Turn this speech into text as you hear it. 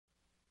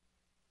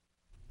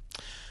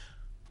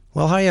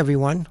Well, hi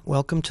everyone.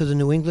 Welcome to the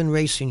New England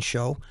Racing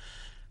Show,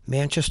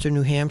 Manchester,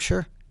 New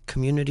Hampshire,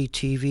 Community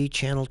TV,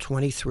 Channel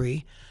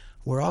 23.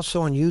 We're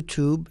also on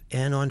YouTube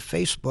and on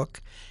Facebook,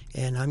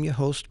 and I'm your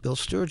host, Bill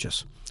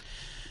Sturgis.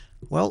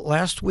 Well,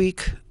 last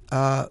week,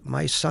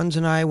 my sons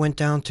and I went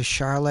down to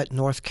Charlotte,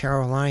 North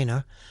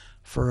Carolina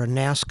for a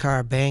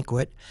NASCAR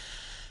banquet,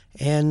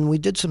 and we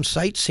did some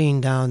sightseeing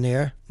down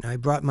there. I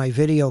brought my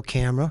video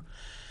camera.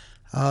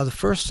 The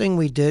first thing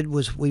we did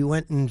was we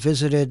went and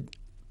visited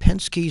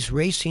Penske's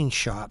racing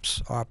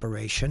shops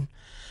operation,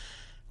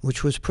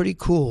 which was pretty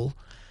cool.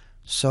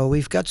 So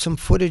we've got some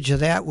footage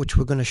of that, which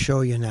we're going to show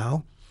you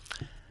now.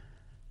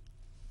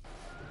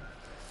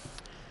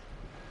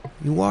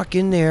 You walk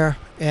in there,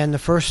 and the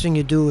first thing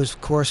you do is,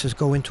 of course, is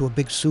go into a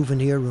big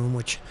souvenir room,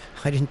 which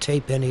I didn't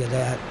tape any of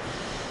that,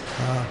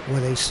 where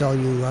they sell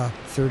you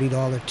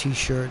 $30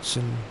 t-shirts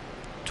and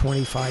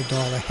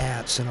 $25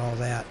 hats and all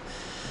that.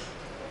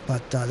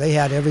 But they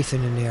had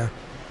everything in there.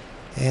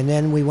 And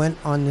then we went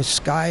on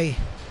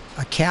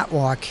a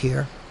catwalk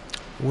here,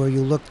 where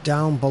you look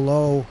down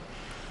below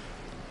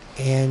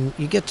and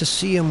you get to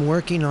see them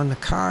working on the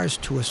cars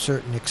to a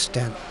certain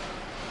extent.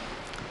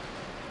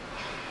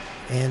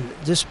 And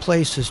this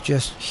place is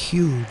just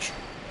huge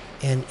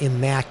and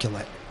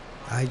immaculate.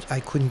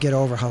 I couldn't get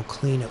over how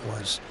clean it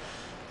was.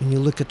 And you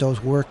look at those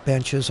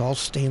workbenches, all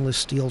stainless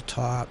steel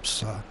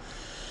tops.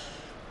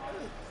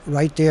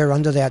 Right there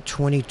under that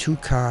 22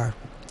 car,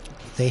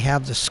 they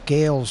have the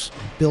scales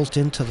built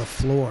into the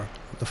floor,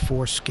 the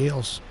 4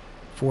 scales,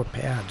 4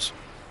 pads.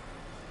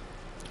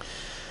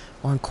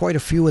 On quite a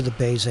few of the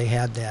bays they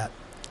had that.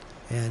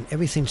 And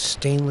everything's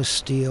stainless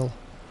steel.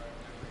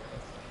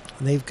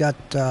 And they've got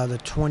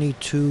the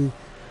 22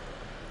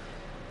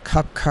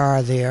 Cup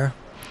car there.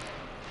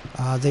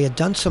 They had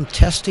done some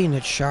testing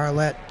at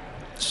Charlotte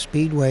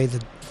Speedway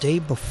the day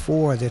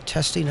before. They're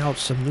testing out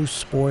some new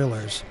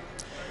spoilers.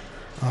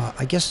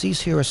 I guess these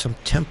here are some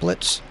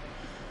templates,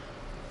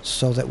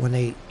 so that when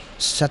they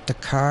set the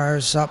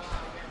cars up,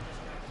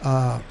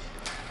 the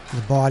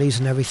bodies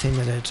and everything,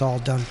 that it's all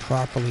done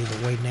properly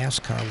the way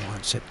NASCAR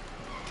wants it.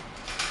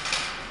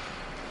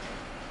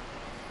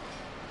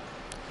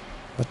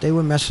 But they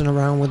were messing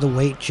around with the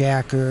weight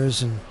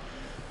jackers, and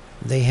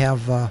they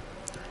have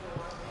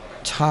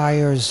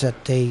tires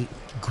that they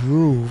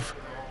groove.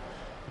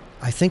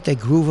 I think they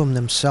groove them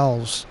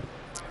themselves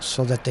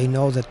so that they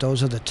know that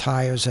those are the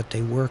tires that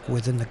they work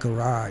with in the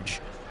garage,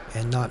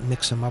 and not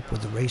mix them up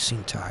with the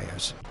racing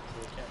tires.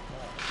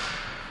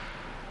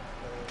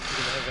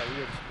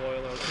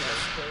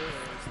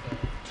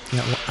 Yeah,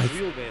 well, the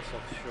wheelbase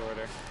looks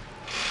shorter.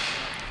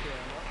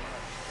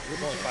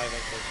 It's only 5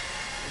 inches.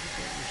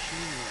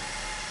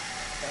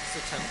 That's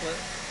the template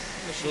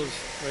machine. Those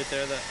right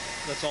there,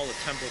 that's all the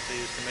templates they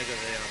use to measure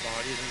the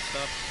bodies and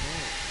stuff.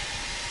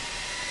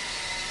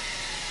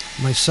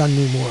 My son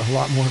knew a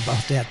lot more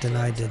about that than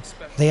I did.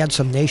 They had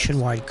some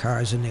Nationwide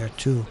cars in there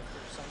too.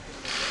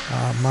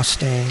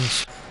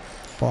 Mustangs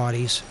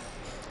bodies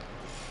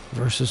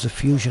versus the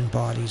Fusion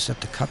bodies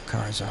that the Cup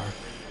cars are.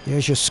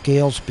 There's your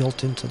scales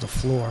built into the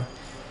floor.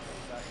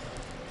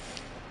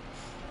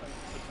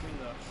 Between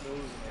the nose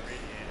and the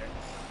radiator.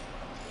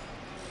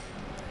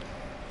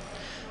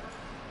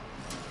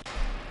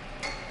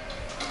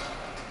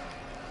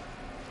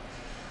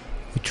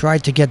 We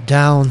tried to get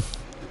down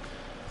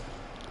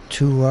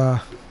to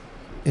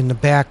in the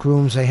back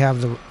rooms. They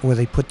have where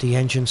they put the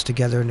engines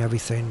together and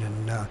everything,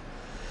 and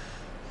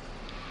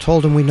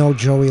told them we know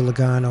Joey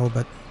Logano,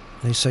 but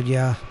they said,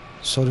 yeah,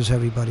 so does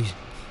everybody.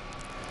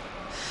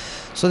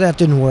 So that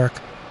didn't work.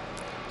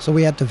 So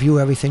we had to view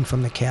everything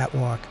from the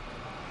catwalk.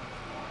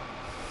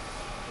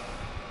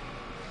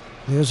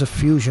 There's a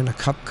Fusion, a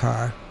Cup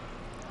car.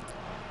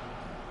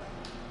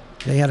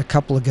 They had a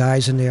couple of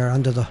guys in there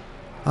under the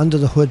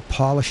hood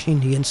polishing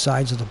the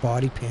insides of the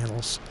body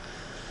panels.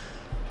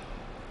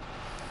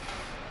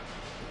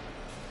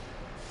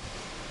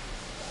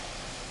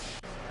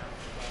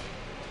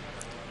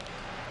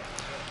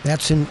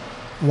 That's in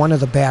one of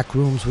the back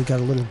rooms. We got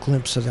a little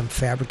glimpse of them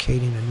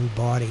fabricating a new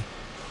body.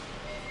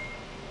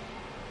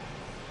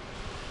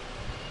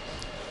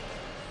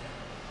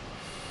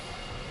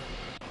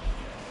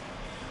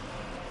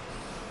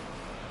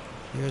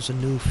 Here's a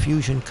new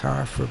Fusion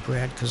car for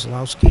Brad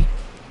Kozlowski.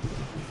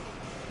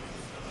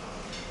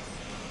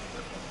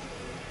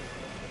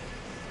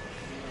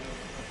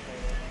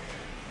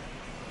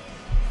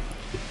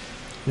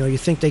 You know, you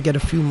think they get a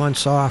few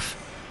months off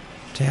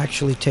to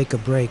actually take a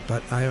break,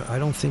 but I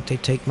don't think they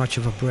take much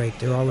of a break.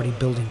 They're already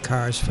building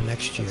cars for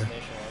next year.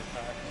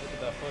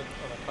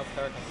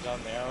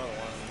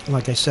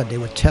 Like I said, they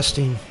were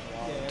testing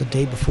the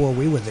day before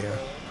we were there.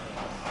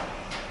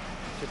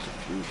 It's a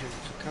Fusion,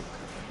 it's a Cup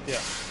car. Yeah.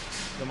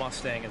 The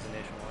Mustang is a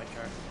Nationwide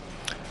car.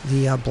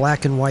 The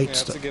black and white Yeah,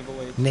 it's a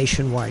giveaway.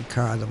 Nationwide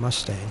car, the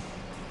Mustang.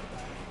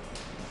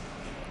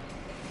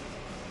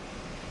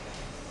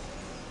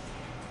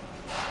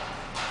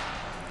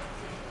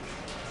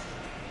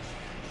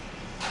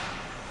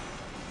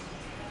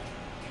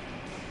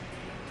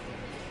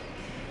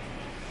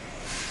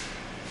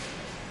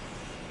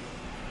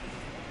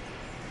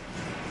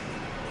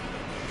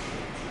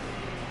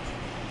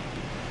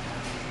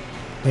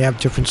 They have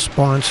different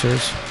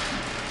sponsors.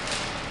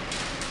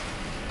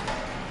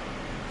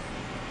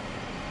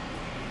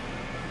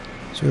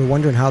 So we were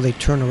wondering how they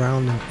turn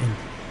around and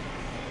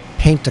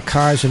paint the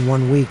cars in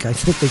 1 week. I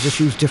think they just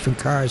use different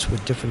cars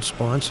with different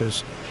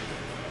sponsors.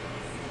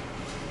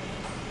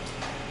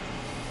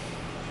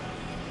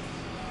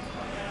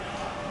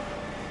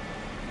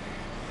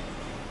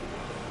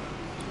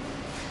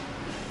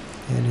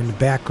 And in the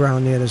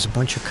background there's a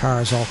bunch of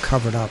cars all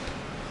covered up.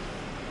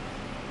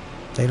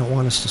 They don't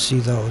want us to see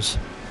those.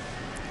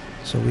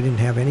 So we didn't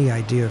have any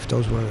idea if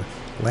those were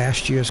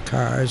last year's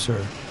cars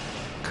or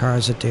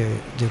cars that they're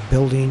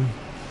building.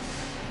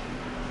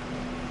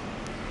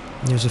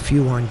 And there's a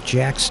few on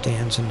jack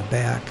stands in the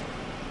back.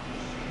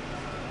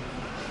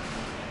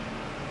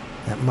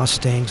 That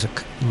Mustang's a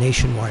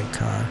nationwide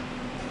car.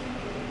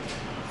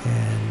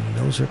 And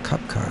those are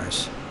Cup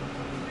cars.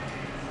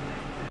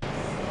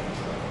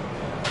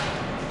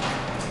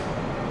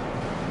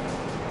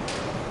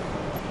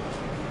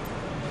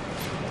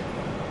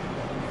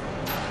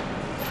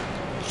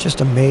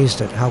 Just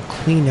amazed at how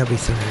clean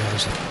everything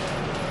was,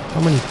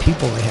 how many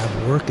people they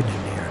have working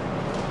in there.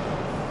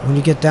 When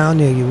you get down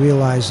there, you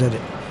realize that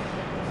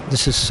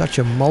this is such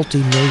a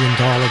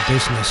multi-million-dollar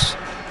business.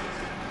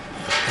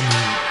 I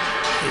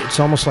mean, it's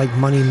almost like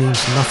money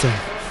means nothing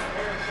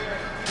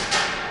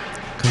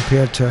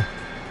compared to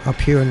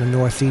up here in the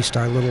Northeast,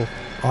 our little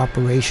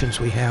operations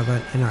we have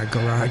in our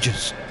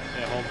garages.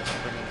 Yeah, home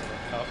bringing the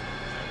Cup.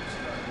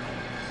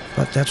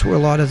 But that's where a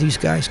lot of these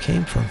guys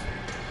came from.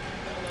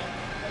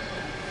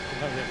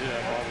 Sometimes they do that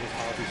with all these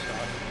hobby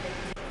stuff.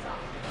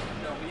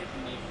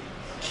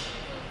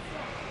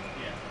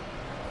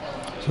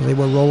 So they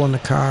were rolling the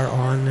car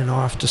on and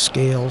off the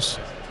scales,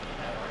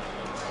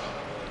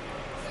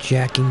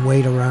 jacking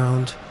weight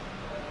around,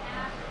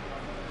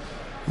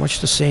 much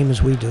the same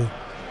as we do.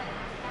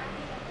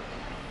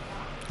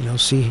 You know,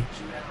 see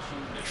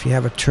if you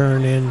have a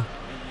turn in,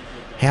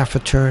 half a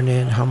turn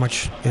in, how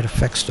much it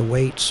affects the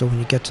weight. So when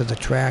you get to the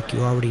track, you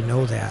already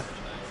know that.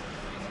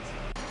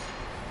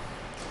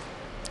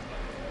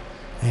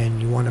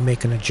 And you want to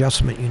make an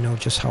adjustment, you know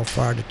just how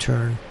far to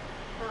turn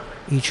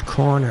each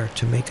corner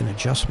to make an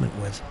adjustment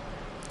with.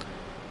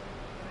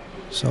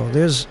 So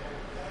there's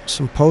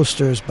some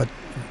posters, but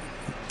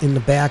in the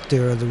back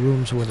there are the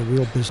rooms where the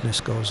real business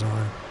goes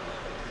on.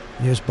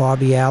 There's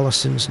Bobby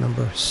Allison's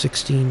number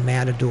 16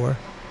 Matador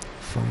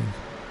from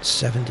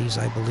 70s,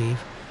 I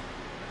believe.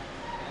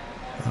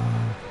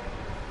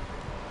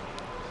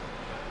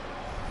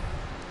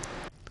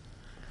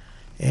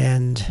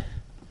 And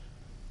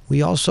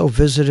we also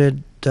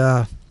visited,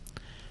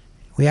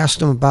 we asked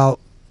them about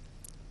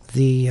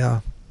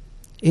the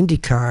Indy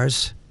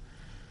cars.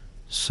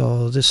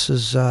 So this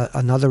is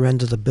another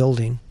end of the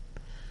building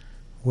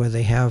where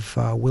they have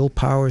Will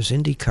Power's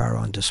Indy car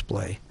on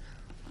display.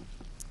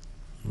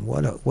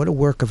 What a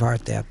work of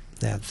art that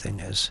thing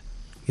is.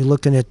 You're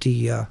looking at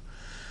the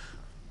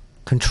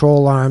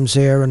control arms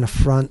there in the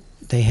front.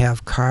 They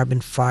have carbon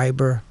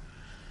fiber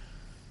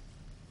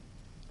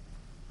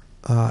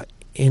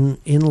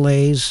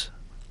inlays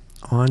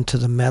onto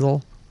the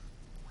metal.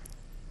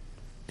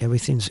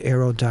 Everything's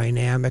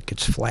aerodynamic.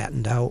 It's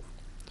flattened out.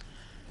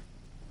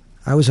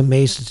 I was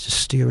amazed at the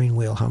steering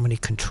wheel, how many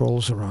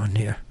controls are on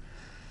there.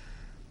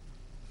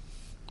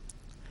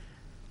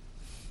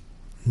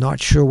 Not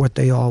sure what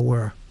they all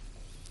were.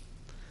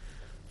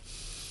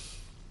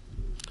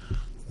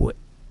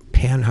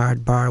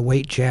 Panhard bar,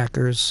 weight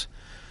jackers,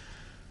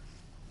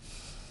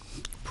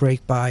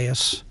 brake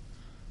bias.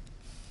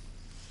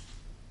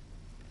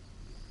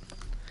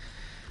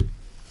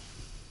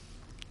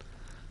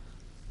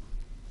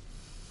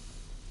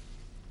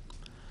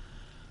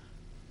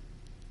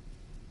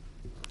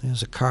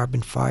 There's a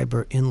carbon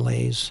fiber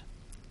inlays.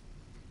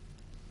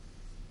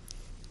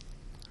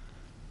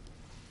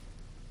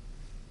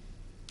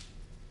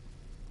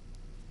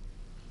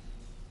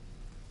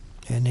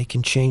 And they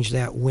can change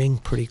that wing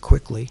pretty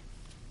quickly.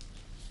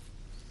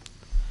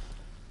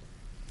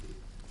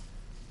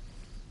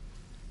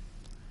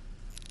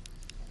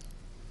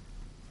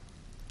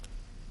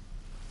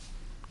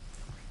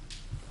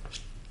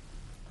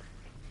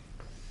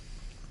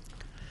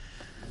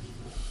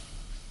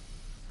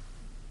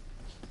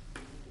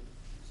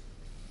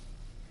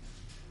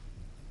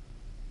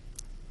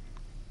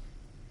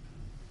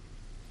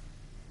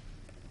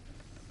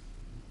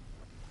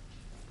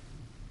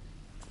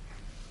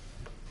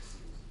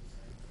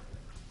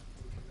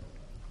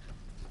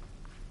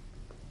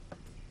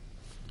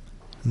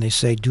 And they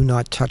say, do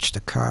not touch the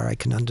car. I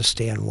can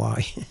understand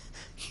why.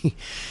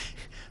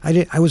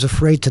 I was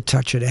afraid to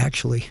touch it,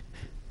 actually.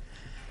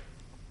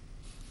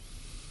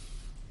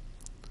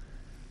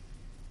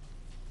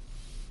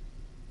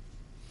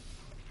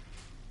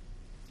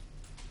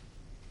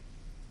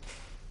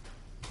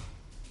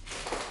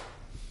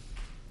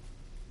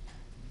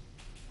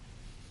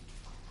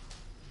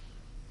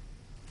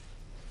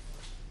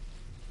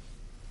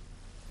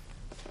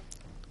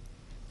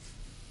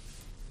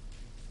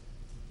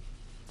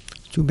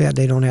 Too bad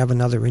they don't have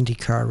another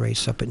IndyCar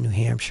race up in New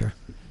Hampshire.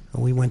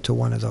 We went to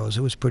one of those.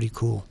 It was pretty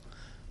cool.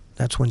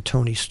 That's when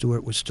Tony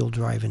Stewart was still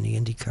driving the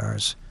Indy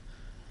cars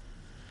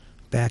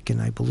back in,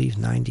 I believe,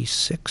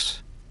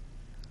 96.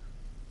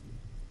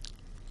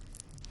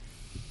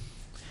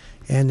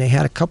 And they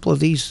had a couple of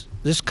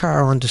this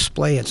car on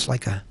display. It's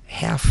like a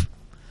half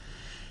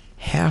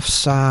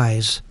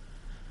size,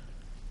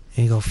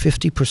 and you go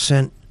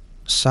 50%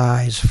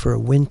 size for a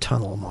wind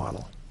tunnel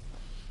model.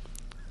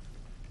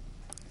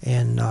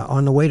 And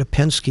on the way to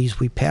Penske's,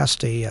 we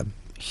passed a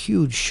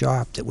huge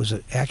shop that was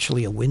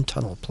actually a wind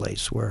tunnel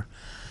place where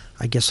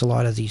I guess a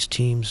lot of these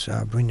teams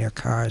bring their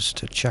cars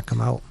to check them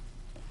out.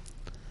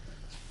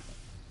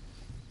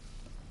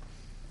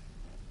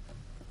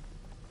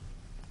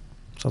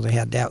 So they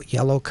had that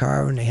yellow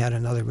car, and they had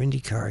another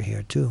Indy car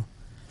here too.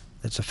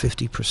 That's a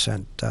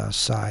 50%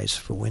 size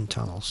for wind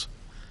tunnels.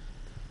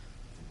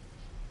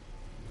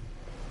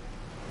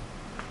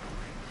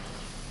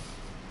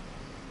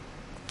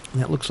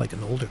 And that looks like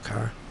an older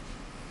car.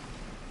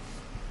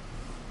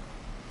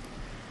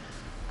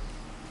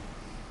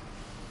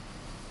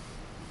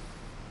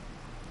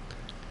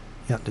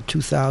 Yeah, the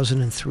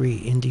 2003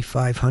 Indy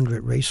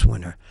 500 race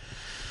winner.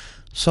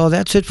 So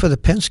that's it for the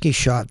Penske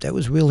shop. That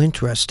was real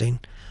interesting.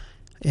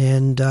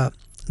 And the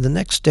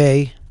next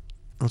day,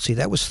 let's see,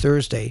 that was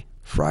Thursday.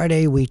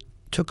 Friday, we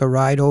took a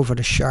ride over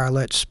to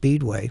Charlotte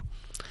Speedway,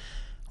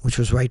 which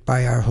was right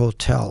by our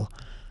hotel.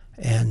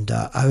 And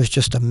I was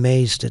just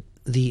amazed at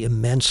the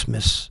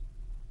immenseness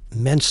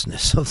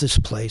of this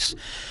place.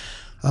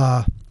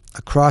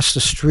 Across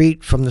the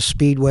street from the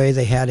Speedway,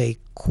 they had a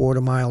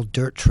quarter-mile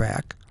dirt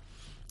track,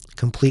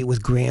 complete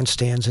with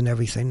grandstands and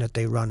everything that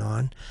they run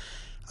on,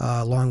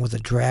 along with a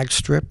drag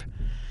strip.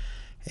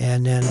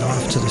 And then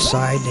off to the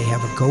side, they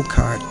have a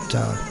go-kart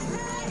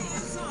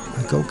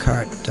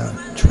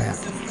track.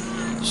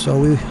 So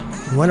we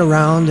went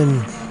around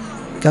and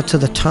got to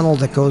the tunnel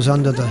that goes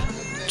under the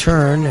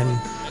turn, and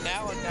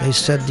they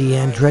said the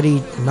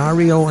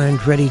Mario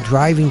Andretti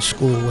driving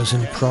school was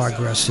in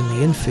progress in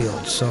the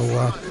infield. So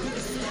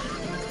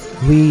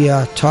we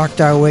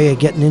talked our way of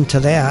getting into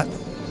that,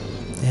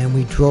 and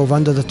we drove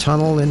under the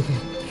tunnel, and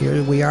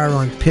here we are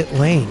on pit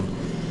lane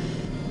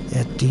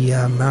at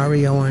the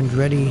Mario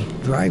Andretti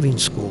driving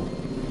school.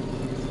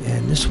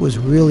 And this was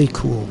really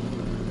cool.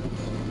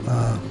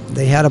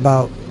 They had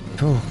about,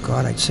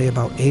 I'd say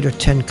about 8 or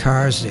 10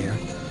 cars there.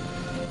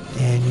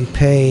 And you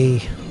pay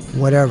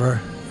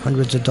whatever,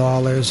 hundreds of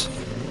dollars,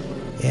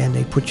 and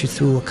they put you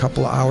through a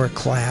couple of hour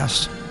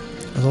class.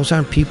 Now, those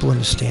aren't people in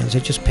the stands, they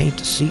just paint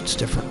the seats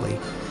differently.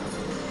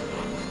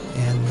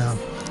 And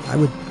I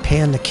would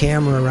pan the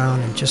camera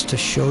around and just to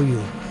show you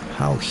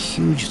how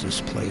huge this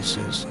place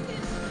is.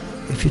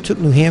 If you took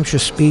New Hampshire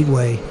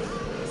Speedway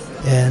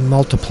and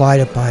multiplied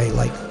it by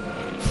like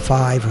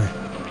 5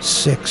 or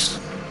 6,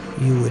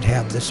 you would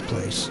have this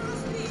place.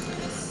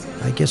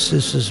 I guess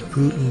this is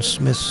Bruton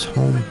Smith's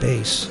home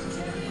base,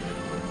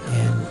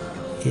 and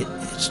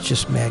it's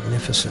just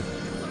magnificent.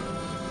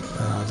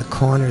 The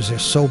corners are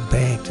so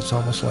banked, it's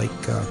almost like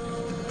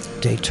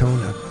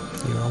Daytona.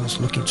 You're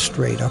almost looking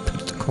straight up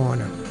at the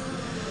corner.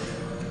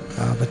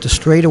 But the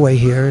straightaway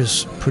here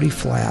is pretty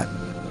flat.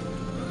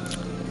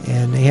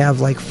 And they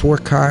have like 4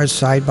 cars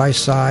side by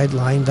side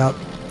lined up.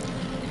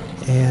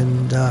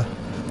 And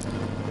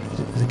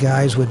the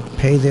guys would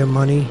pay their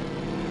money.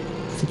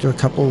 I think there are a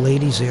couple of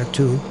ladies there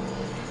too.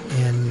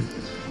 And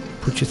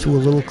put you through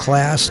a little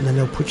class, and then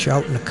they'll put you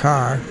out in a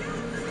car.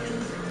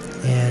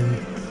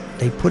 And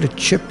they put a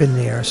chip in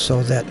there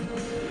so that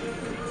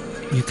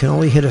you can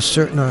only hit a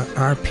certain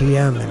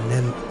RPM, and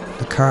then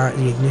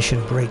the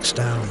ignition breaks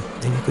down,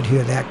 and you could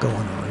hear that going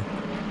on.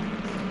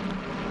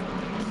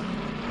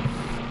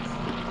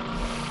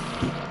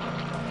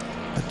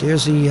 But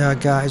there's the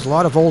guys, a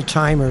lot of old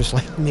timers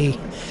like me.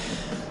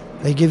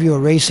 They give you a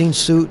racing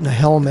suit and a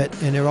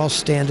helmet, and they're all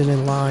standing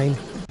in line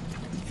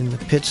in the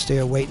pits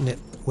there, waiting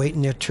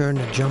their turn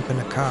to jump in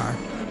a car.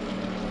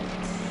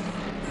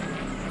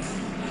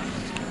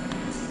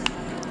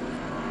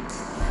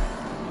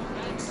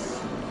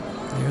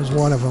 There's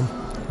one of them.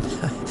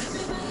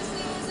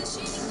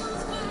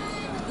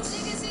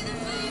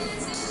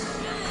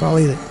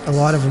 Probably a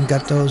lot of them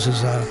got those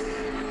as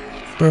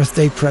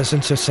birthday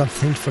presents or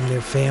something from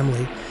their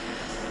family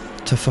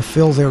to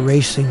fulfill their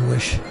racing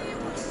wish.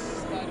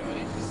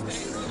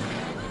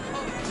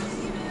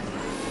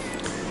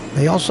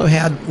 They also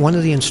had, one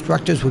of the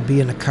instructors would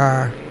be in a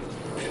car.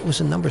 It was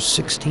a number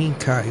 16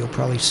 car, you'll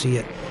probably see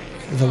it.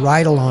 The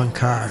ride-along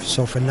car.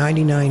 So for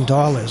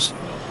 $99,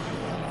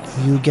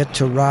 you get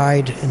to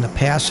ride in the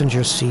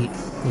passenger seat,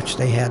 which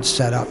they had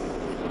set up,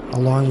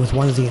 along with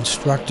one of the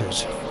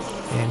instructors.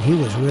 And he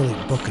was really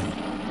booking.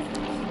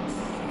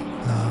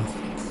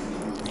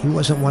 He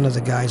wasn't one of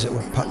the guys that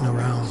were putting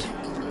around.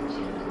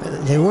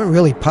 They weren't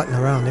really putting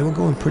around. They were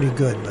going pretty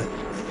good, but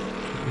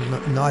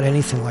not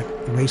anything like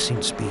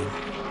racing speed.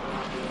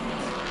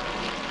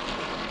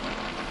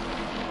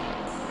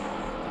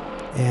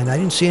 And I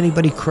didn't see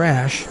anybody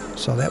crash,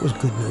 so that was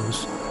good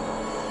news.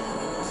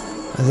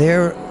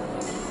 There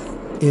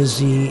is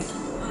the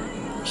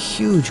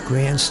huge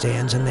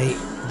grandstands, and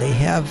they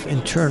have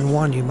in turn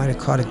one, you might have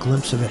caught a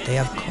glimpse of it, they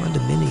have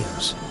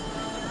condominiums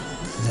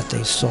that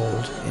they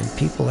sold, and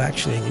people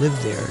actually live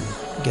there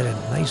and get a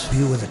nice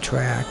view of the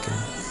track and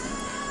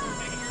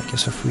I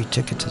guess a free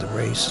ticket to the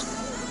race.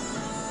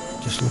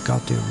 Just look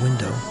out their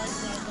window.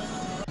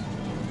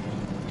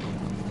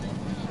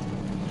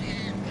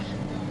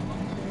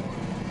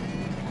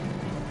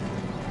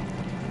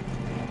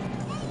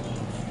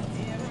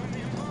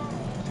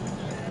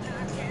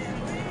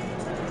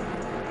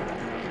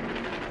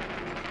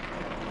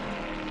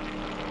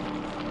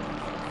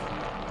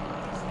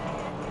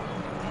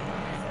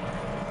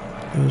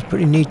 It was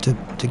pretty neat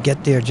to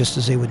get there just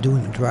as they were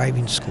doing the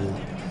driving school.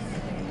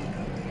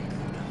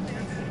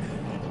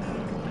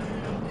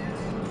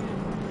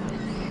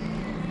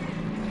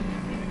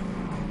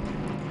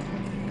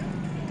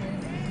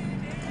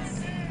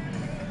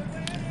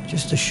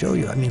 Just to show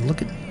you, I mean,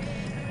 look at,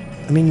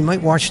 I mean, you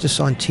might watch this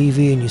on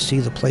TV and you see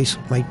the place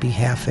might be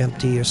half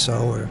empty or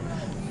so,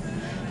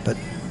 but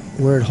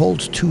where it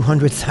holds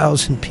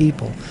 200,000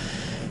 people,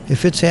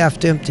 if it's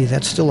half empty,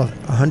 that's still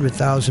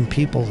 100,000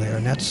 people there,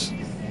 and that's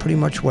pretty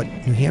much what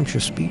New Hampshire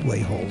Speedway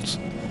holds.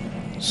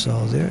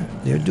 So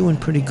they're doing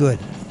pretty good.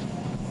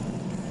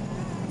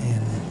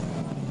 And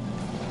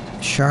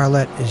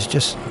Charlotte is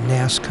just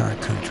NASCAR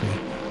country.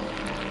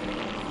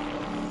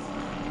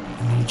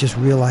 I mean, you just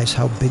realize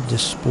how big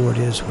this sport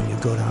is when you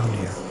go down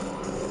here.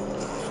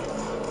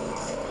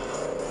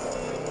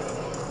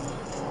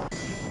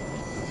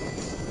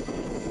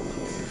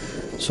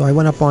 So I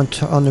went up on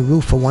the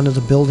roof of one of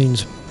the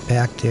buildings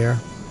back there,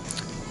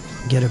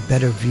 get a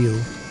better view.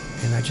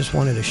 And I just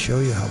wanted to show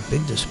you how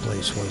big this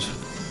place was,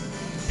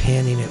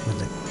 panning it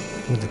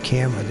with the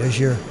camera. There's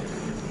your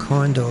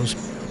condos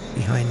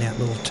behind that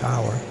little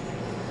tower.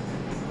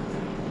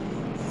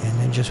 And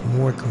then just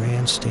more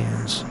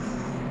grandstands.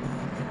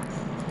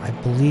 I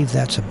believe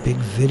that's a big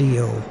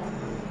video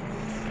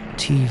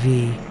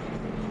TV.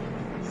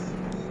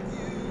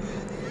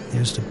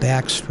 There's the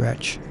back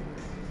stretch.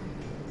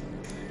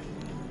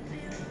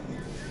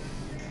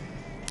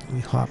 We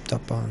hopped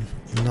up on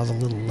another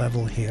little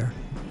level here.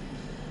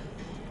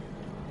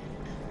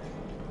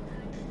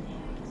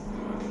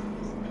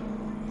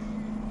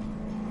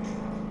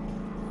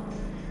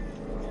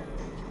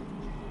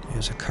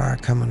 There's a car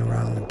coming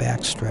around the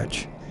back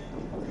stretch.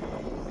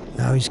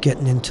 Now he's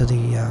getting into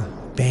the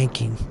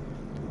banking.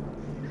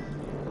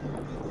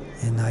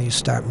 And now you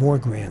start more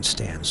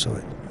grandstands, so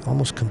it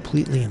almost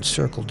completely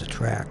encircled the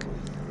track.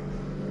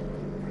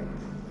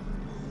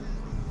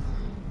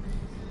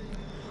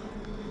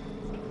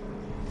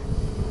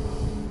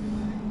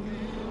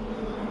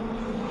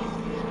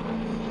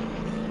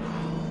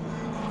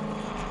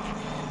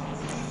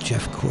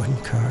 Jeff Gordon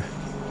car.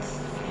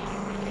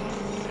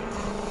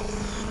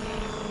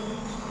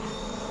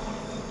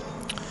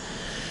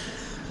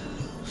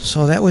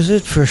 So that was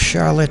it for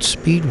Charlotte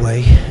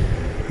Speedway.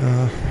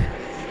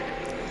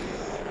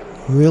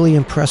 Really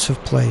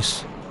impressive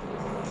place.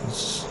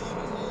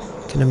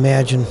 You can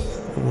imagine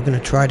we're going to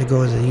try to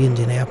go to the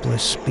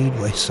Indianapolis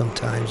Speedway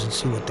sometimes and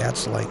see what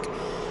that's like.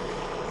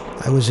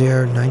 I was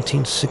there in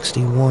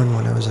 1961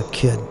 when I was a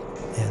kid,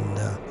 and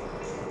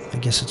I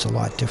guess it's a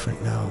lot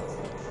different now.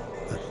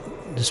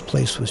 But this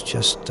place was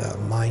just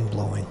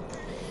mind-blowing,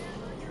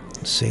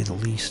 to say the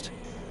least.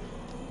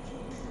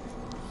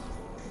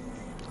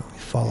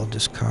 Followed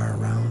this car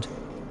around.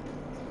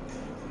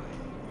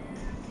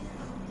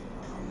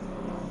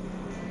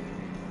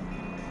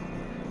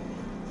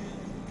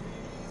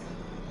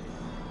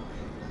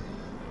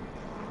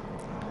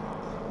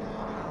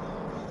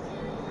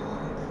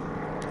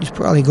 He's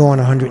probably going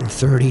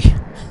 130.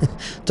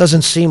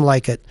 Doesn't seem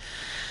like it.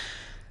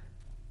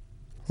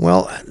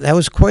 Well, that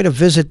was quite a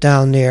visit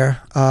down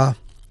there.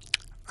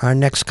 Our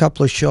next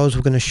couple of shows,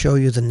 we're going to show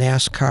you the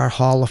NASCAR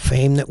Hall of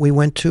Fame that we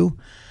went to.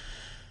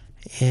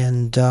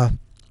 And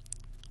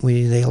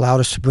they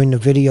allowed us to bring the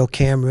video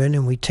camera in,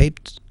 and we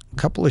taped a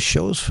couple of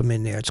shows from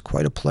in there. It's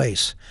quite a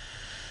place.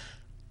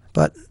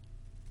 But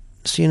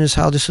seeing as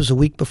how this is a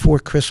week before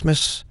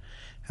Christmas,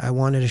 I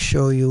wanted to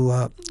show you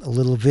a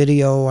little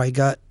video I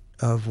got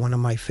of one of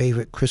my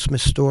favorite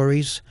Christmas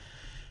stories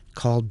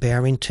called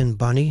Barrington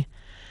Bunny.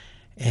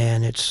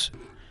 And it's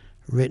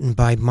written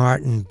by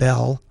Martin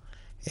Bell.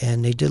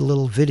 And they did a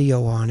little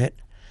video on it.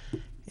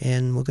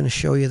 And we're going to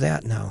show you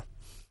that now.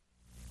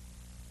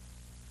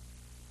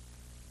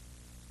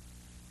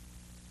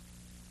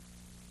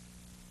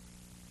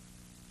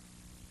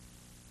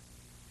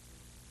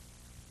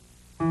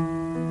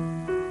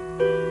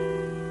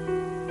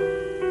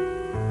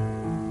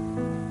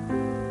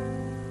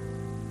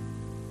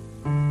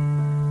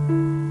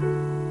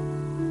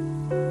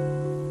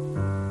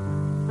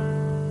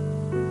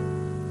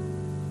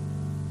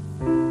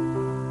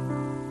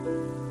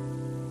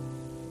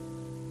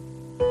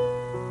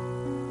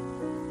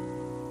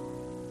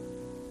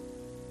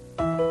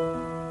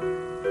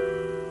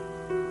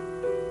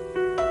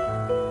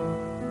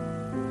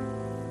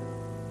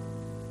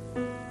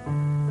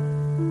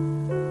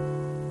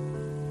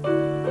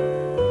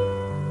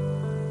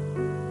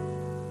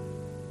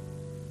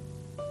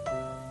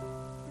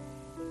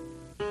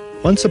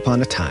 Once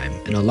upon a time,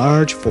 in a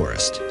large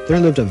forest, there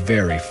lived a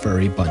very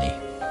furry bunny.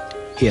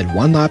 He had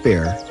one lop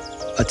ear,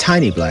 a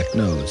tiny black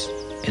nose,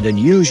 and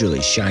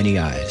unusually shiny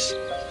eyes.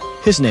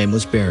 His name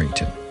was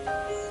Barrington.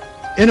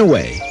 In a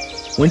way,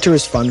 winter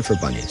is fun for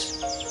bunnies.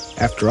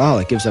 After all,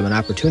 it gives them an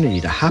opportunity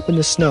to hop in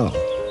the snow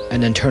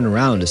and then turn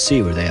around to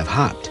see where they have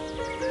hopped.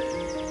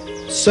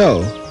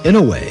 So, in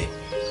a way,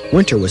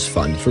 winter was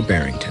fun for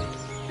Barrington.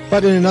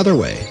 But in another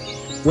way,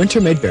 winter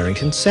made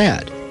Barrington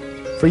sad.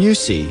 For you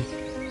see,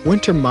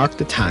 winter marked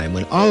the time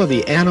when all of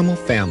the animal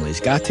families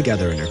got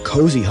together in their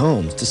cozy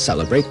homes to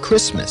celebrate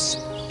Christmas.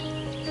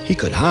 He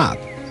could hop,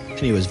 and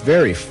he was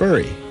very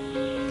furry,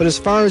 but as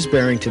far as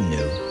Barrington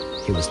knew,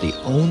 he was the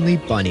only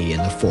bunny in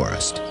the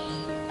forest.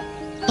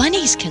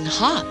 Bunnies can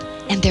hop,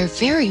 and they're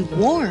very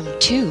warm,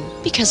 too,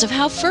 because of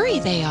how furry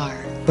they are.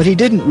 But he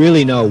didn't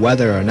really know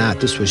whether or not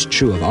this was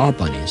true of all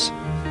bunnies,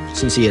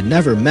 since he had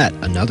never met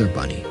another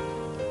bunny.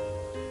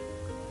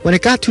 When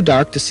it got too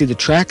dark to see the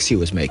tracks he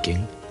was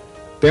making,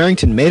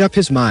 Barrington made up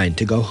his mind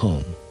to go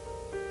home.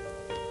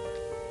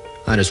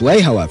 On his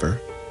way, however,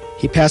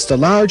 he passed a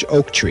large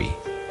oak tree.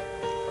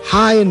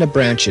 High in the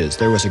branches,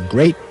 there was a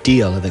great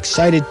deal of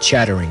excited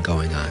chattering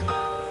going on.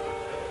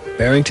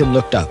 Barrington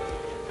looked up.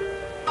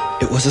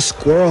 It was a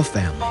squirrel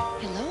family.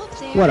 Hello up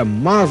there. What a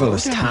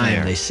marvelous Hello down time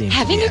there. they seemed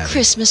Having to be a having.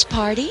 Christmas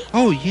party?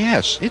 Oh,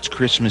 yes, it's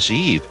Christmas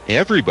Eve.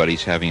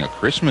 Everybody's having a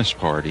Christmas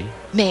party.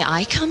 May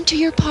I come to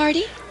your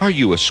party? Are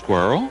you a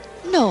squirrel?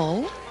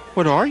 No,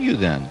 What are you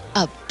then?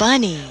 a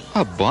bunny.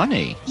 A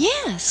bunny?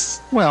 Yes,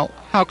 Well,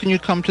 how can you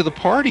come to the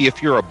party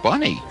if you're a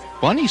bunny?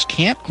 Bunnies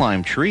can't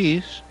climb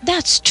trees.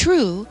 that's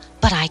true,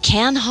 but I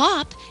can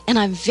hop, and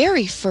I'm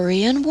very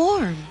furry and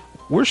warm.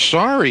 We're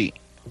sorry.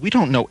 We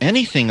don't know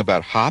anything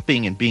about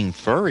hopping and being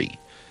furry.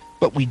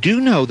 But we do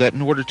know that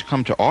in order to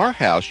come to our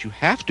house, you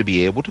have to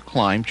be able to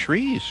climb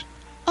trees.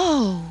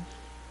 Oh,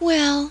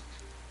 well,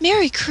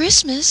 Merry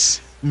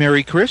Christmas.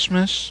 Merry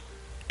Christmas.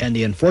 And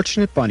the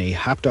unfortunate bunny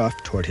hopped off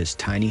toward his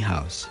tiny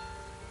house.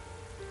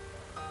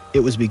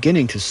 It was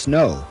beginning to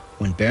snow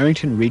when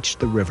Barrington reached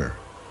the river.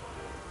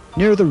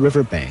 Near the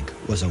river bank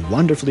was a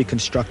wonderfully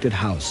constructed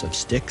house of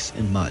sticks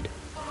and mud.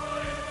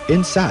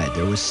 Inside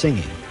there was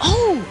singing.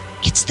 Oh,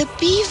 it's the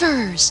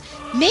Beavers.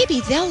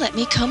 Maybe they'll let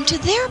me come to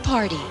their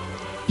party.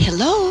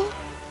 Hello,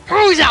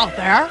 Who's out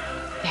there?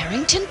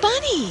 Barrington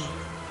Bunny.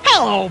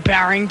 Hello,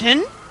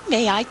 Barrington.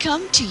 May I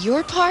come to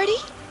your party?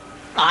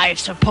 I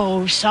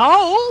suppose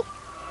so.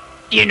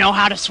 Do you know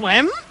how to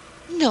swim?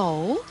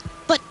 No,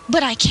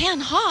 but I can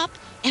hop,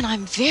 and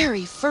I'm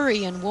very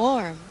furry and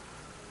warm.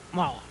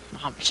 Well,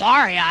 I'm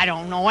sorry I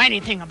don't know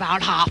anything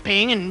about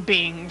hopping and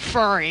being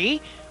furry,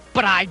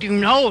 but I do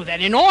know that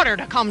in order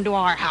to come to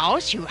our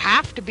house, you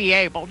have to be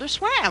able to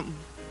swim.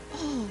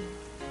 Oh,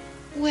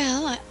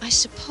 well, I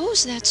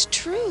suppose that's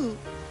true.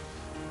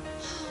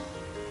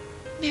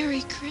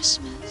 Merry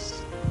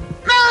Christmas.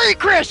 Merry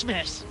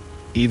Christmas!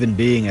 Even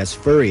being as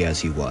furry as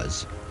he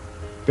was,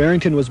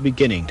 Barrington was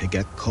beginning to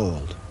get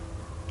cold,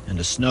 and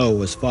the snow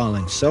was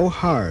falling so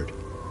hard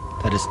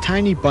that his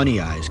tiny bunny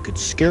eyes could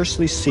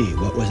scarcely see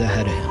what was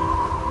ahead of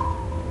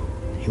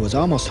him. He was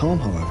almost home,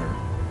 however,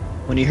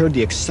 when he heard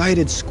the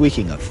excited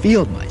squeaking of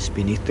field mice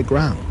beneath the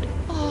ground.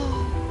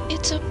 Oh,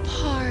 it's a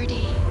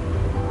party.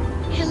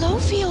 Hello,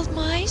 field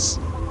mice.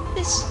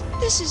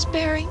 This is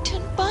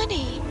Barrington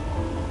Bunny.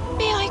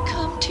 May I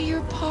come to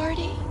your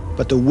party?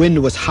 But the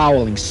wind was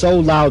howling so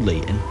loudly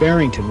and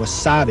Barrington was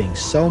sobbing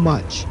so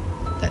much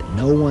that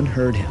no one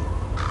heard him.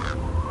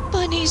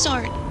 Bunnies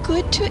aren't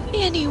good to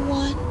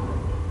anyone.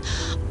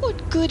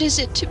 What good is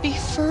it to be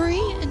furry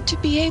and to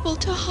be able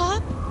to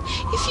hop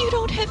if you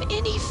don't have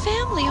any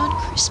family on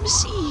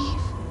Christmas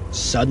Eve?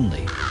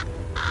 Suddenly,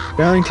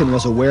 Barrington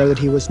was aware that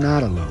he was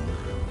not alone.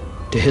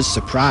 To his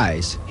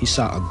surprise, he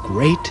saw a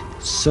great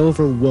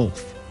silver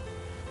wolf.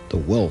 The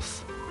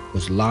wolf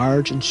was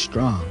large and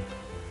strong,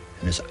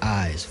 and his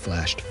eyes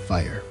flashed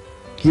fire.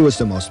 He was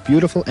the most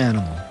beautiful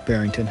animal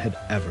Barrington had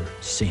ever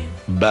seen.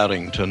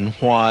 Barrington,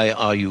 why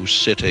are you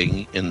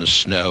sitting in the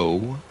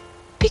snow?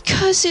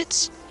 Because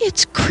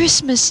it's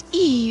Christmas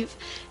Eve,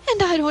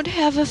 and I don't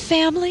have a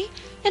family,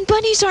 and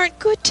bunnies aren't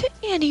good to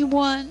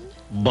anyone.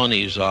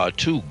 Bunnies are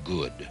too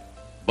good.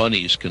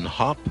 Bunnies can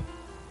hop,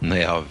 and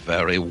they are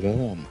very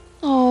warm.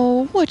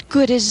 Oh, what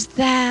good is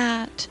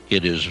that?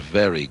 It is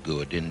very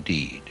good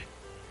indeed,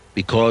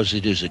 because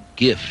it is a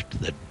gift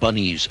that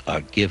bunnies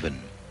are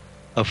given,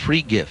 a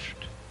free gift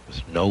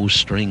with no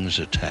strings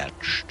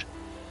attached.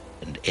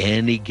 And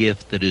any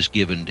gift that is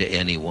given to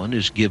anyone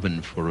is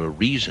given for a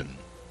reason.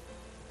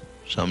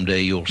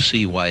 Someday you'll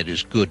see why it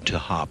is good to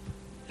hop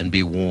and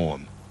be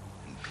warm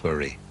and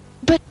furry.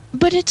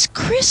 But it's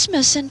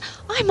Christmas, and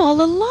I'm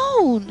all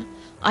alone.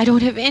 I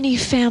don't have any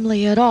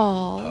family at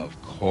all.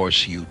 Of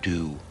course you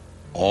do.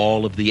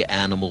 All of the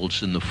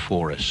animals in the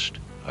forest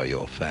are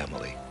your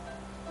family.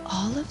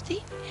 All of the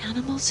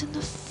animals in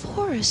the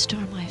forest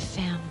are my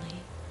family.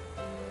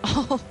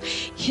 Oh,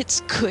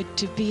 it's good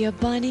to be a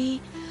bunny.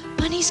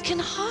 Bunnies can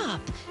hop.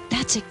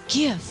 That's a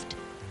gift.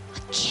 A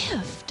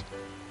gift.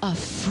 A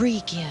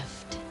free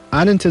gift.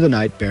 On into the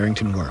night,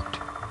 Barrington worked.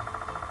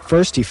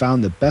 First, he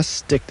found the best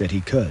stick that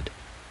he could.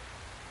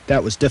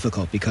 That was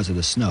difficult because of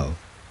the snow.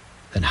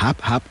 Then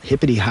hop, hop,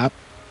 hippity hop,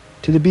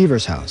 to the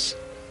beaver's house.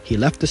 He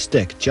left the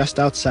stick just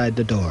outside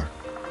the door.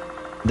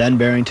 Then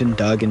Barrington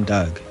dug and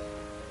dug.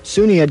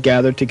 Soon he had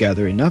gathered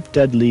together enough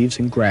dead leaves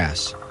and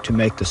grass to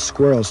make the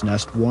squirrel's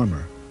nest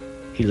warmer.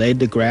 He laid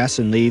the grass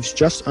and leaves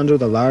just under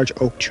the large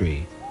oak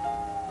tree.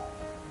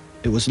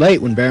 It was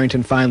late when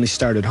Barrington finally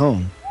started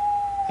home,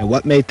 and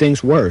what made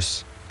things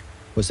worse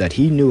was that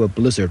he knew a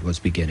blizzard was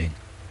beginning.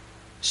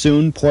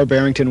 Soon poor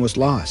Barrington was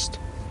lost.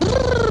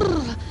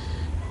 Brrr.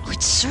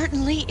 It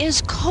certainly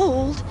is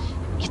cold.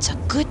 It's a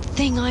good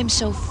thing I'm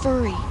so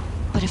furry.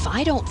 But if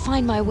I don't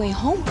find my way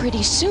home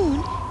pretty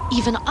soon,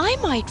 even I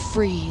might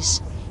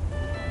freeze.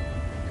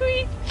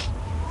 Squeak,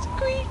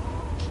 squeak.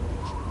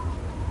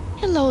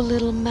 Hello,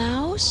 little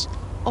mouse.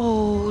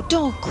 Oh,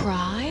 don't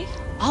cry.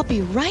 I'll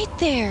be right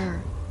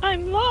there.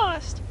 I'm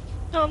lost.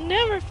 I'll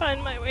never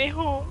find my way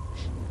home.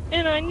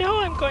 And I know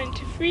I'm going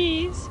to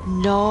freeze.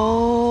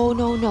 No,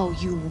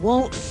 you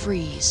won't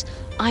freeze.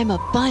 I'm a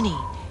bunny,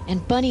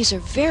 and bunnies are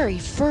very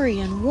furry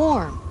and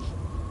warm.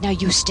 Now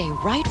you stay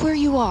right where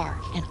you are,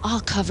 and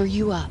I'll cover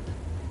you up.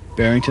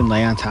 Barrington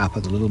lay on top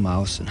of the little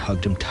mouse and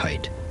hugged him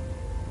tight.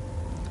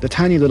 The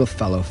tiny little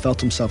fellow felt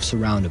himself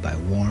surrounded by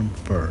warm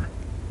fur.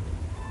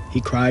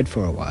 He cried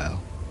for a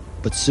while,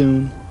 but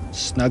soon,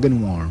 snug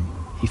and warm,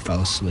 he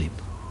fell asleep.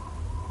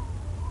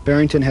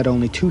 Barrington had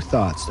only two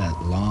thoughts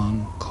that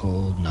long,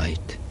 cold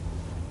night.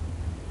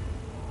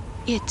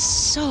 It's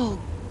so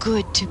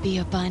good to be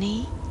a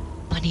bunny.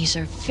 Bunnies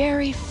are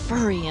very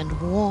furry and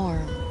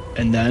warm.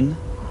 And then,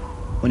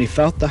 when he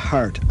felt the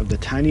heart of the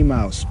tiny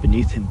mouse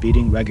beneath him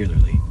beating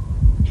regularly,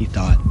 he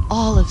thought,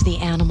 all of the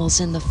animals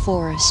in the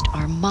forest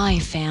are my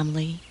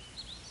family.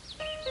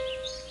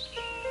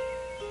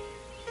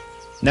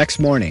 Next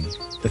morning,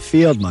 the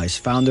field mice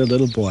found their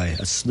little boy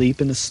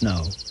asleep in the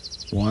snow,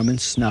 warm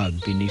and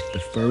snug beneath the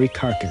furry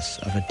carcass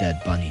of a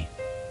dead bunny.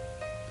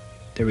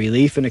 Their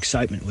relief and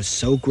excitement was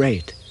so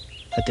great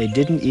that they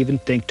didn't even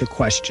think to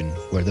question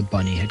where the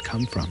bunny had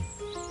come from.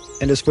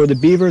 And as for the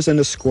beavers and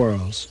the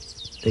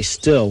squirrels, they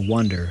still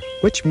wonder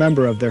which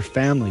member of their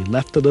family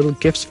left the little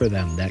gifts for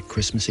them that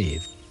Christmas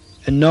Eve.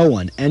 And no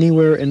one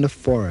anywhere in the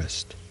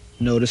forest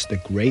noticed the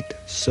great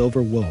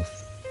silver wolf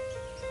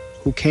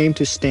who came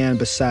to stand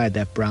beside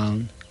that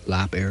brown,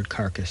 lop-eared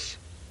carcass.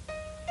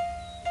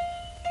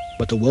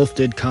 But the wolf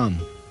did come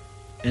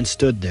and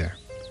stood there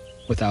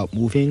without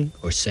moving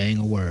or saying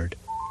a word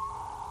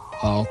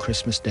all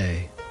Christmas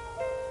Day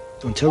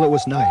until it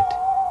was night,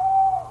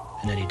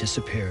 and then he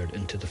disappeared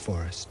into the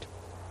forest.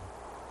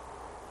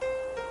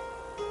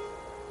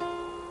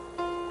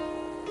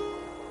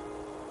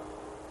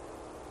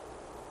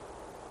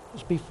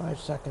 Just be 5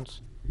 seconds.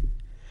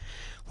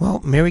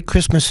 Well, Merry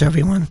Christmas,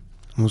 everyone.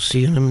 We'll see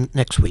you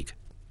next week.